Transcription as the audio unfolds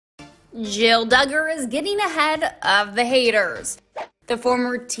Jill Duggar is getting ahead of the haters. The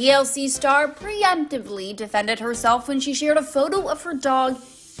former TLC star preemptively defended herself when she shared a photo of her dog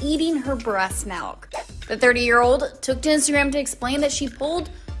eating her breast milk. The 30-year-old took to Instagram to explain that she pulled,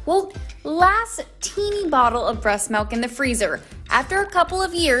 quote, last teeny bottle of breast milk in the freezer after a couple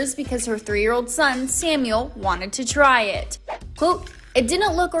of years because her 3-year-old son, Samuel, wanted to try it. Quote, it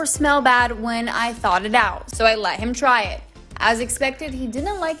didn't look or smell bad when I thawed it out, so I let him try it. As expected, he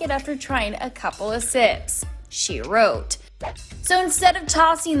didn't like it after trying a couple of sips, she wrote. So instead of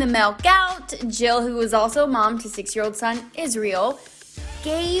tossing the milk out, Jill, who was also mom to 6-year-old son Israel,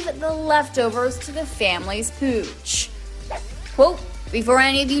 gave the leftovers to the family's pooch. Quote, before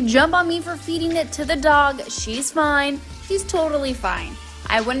any of you jump on me for feeding it to the dog, she's fine. She's totally fine.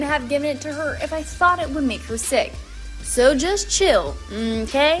 I wouldn't have given it to her if I thought it would make her sick. So just chill,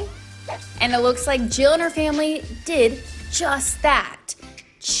 okay? And it looks like Jill and her family did just that.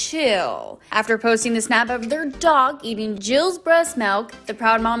 Chill. After posting the snap of their dog eating Jill's breast milk, the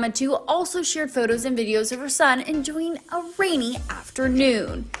proud mama too also shared photos and videos of her son enjoying a rainy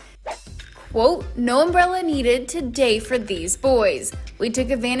afternoon. Quote, no umbrella needed today for these boys. We took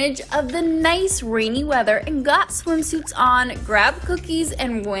advantage of the nice rainy weather and got swimsuits on, grabbed cookies,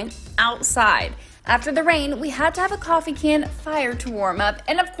 and went outside. After the rain, we had to have a coffee can fire to warm up,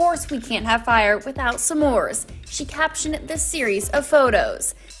 and of course we can't have fire without s'mores. She captioned this series of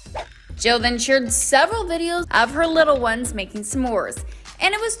photos. Jill then shared several videos of her little ones making s'mores,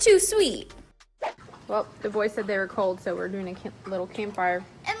 and it was too sweet. Well, the boys said they were cold, so we're doing a little campfire.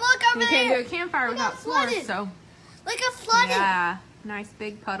 And look over there. You can't do a campfire without s'mores, so. Like a flooded. Yeah, nice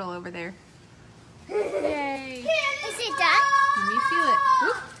big puddle over there. Yay. Is it done? Let me feel it.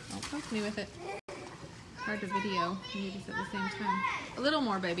 Oop, don't poke me with it. Hard to video and use at the same time. A little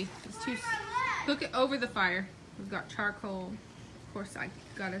more, baby. It's too. Hook it over the fire. We've got charcoal. Of course, I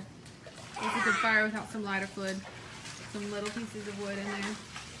gotta. It's a good fire without some lighter fluid. Some little pieces of wood in there.